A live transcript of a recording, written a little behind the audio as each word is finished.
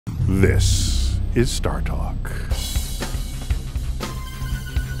This is StarTalk.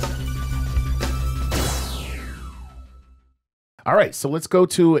 All right, so let's go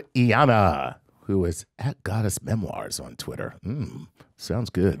to Iana, who is at Goddess Memoirs on Twitter. Sounds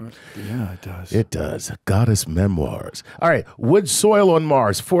good. Yeah, it does. It does. Goddess Memoirs. All right. Would soil on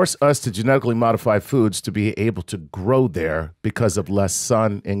Mars force us to genetically modify foods to be able to grow there because of less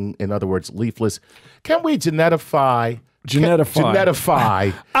sun? In other words, leafless. Can we genetify?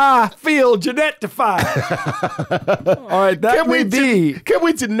 Genetify. I feel genetified. All right, that may be. Can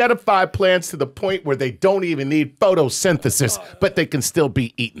we genetify plants to the point where they don't even need photosynthesis, but they can still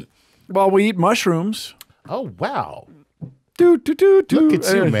be eaten? Well, we eat mushrooms. Oh, wow. Look at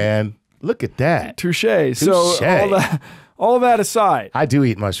you, man. Look at that. Touche. So all that aside. I do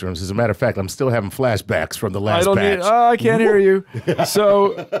eat mushrooms. As a matter of fact, I'm still having flashbacks from the last batch. I can't hear you.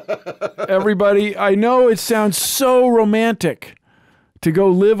 So everybody, I know it sounds so romantic to go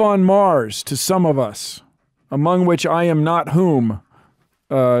live on Mars to some of us, among which I am not whom,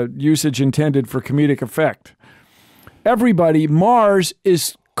 usage intended for comedic effect. Everybody, Mars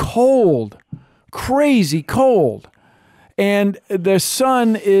is cold, crazy cold. And the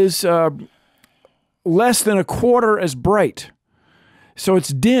sun is less than a quarter as bright. So it's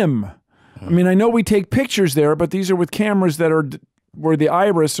dim. I mean, I know we take pictures there, but these are with cameras that are where the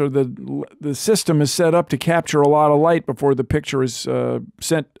iris or the system is set up to capture a lot of light before the picture is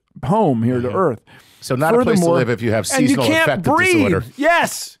sent home here to Earth. So not a place to live if you have seasonal affective disorder.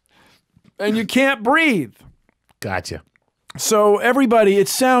 Yes. And you can't breathe. Gotcha. So everybody, it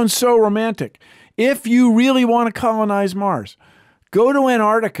sounds so romantic. If you really want to colonize Mars, go to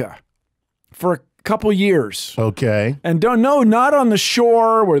Antarctica for a couple years. Okay. And not on the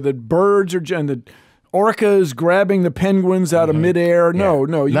shore where the birds are and the orcas grabbing the penguins out of midair. No.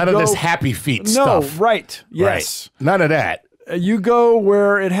 None of this happy feet stuff. No, right. Yes. Right. None of that. You go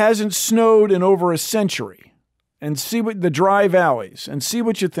where it hasn't snowed in over a century and see what the dry valleys and see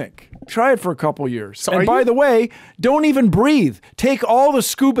what you think. Try it for a couple years. So and by the way, don't even breathe. Take all the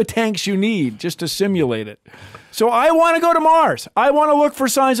scuba tanks you need just to simulate it. So I want to go to Mars. I want to look for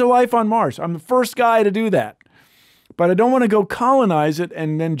signs of life on Mars. I'm the first guy to do that. But I don't want to go colonize it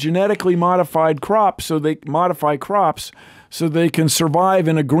and then genetically modify crops so they can survive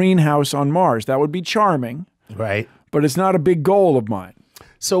in a greenhouse on Mars. That would be charming. Right. But it's not a big goal of mine.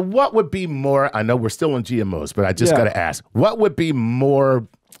 So what would be more, I know we're still on GMOs, but I just got to ask, what would be more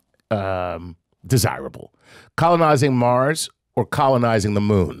desirable? Colonizing Mars or colonizing the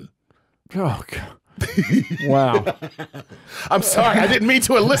moon? Oh, God. Wow. I'm sorry. I didn't mean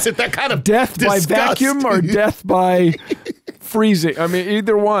to elicit that kind of death disgust. by vacuum or death by freezing. I mean,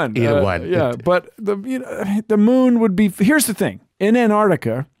 either one. Either one. Yeah, but the moon would be, here's the thing. In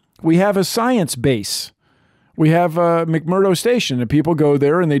Antarctica, we have a science base. We have McMurdo Station, and people go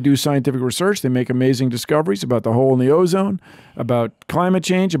there and they do scientific research. They make amazing discoveries about the hole in the ozone, about climate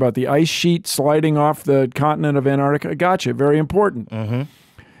change, about the ice sheet sliding off the continent of Antarctica. Gotcha. Very important.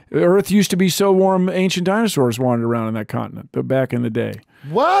 Earth used to be so warm, ancient dinosaurs wandered around on that continent back in the day.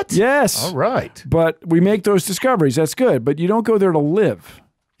 What? Yes. All right. But we make those discoveries. That's good. But you don't go there to live.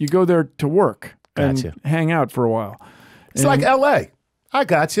 You go there to work and hang out for a while. It's like L.A. I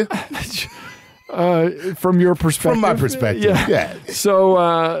got you. From your perspective? From my perspective, yeah. So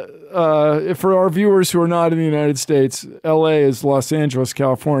for our viewers who are not in the United States, L.A. is Los Angeles,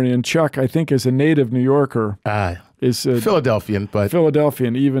 California, and Chuck, I think, is a native New Yorker. Is Philadelphian, but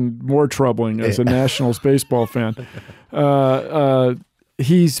Philadelphian, even more troubling as a Nationals baseball fan.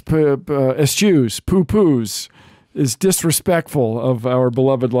 He's eschews, poo-poos, is disrespectful of our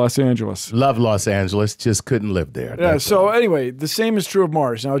beloved Los Angeles. Love Los Angeles, just couldn't live there. Yeah, so anyway, the same is true of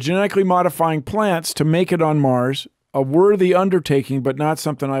Mars. Now, genetically modifying plants to make it on Mars, a worthy undertaking, but not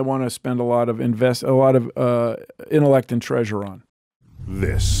something I want to spend a lot of intellect and treasure on.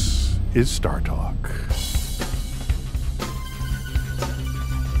 This is StarTalk.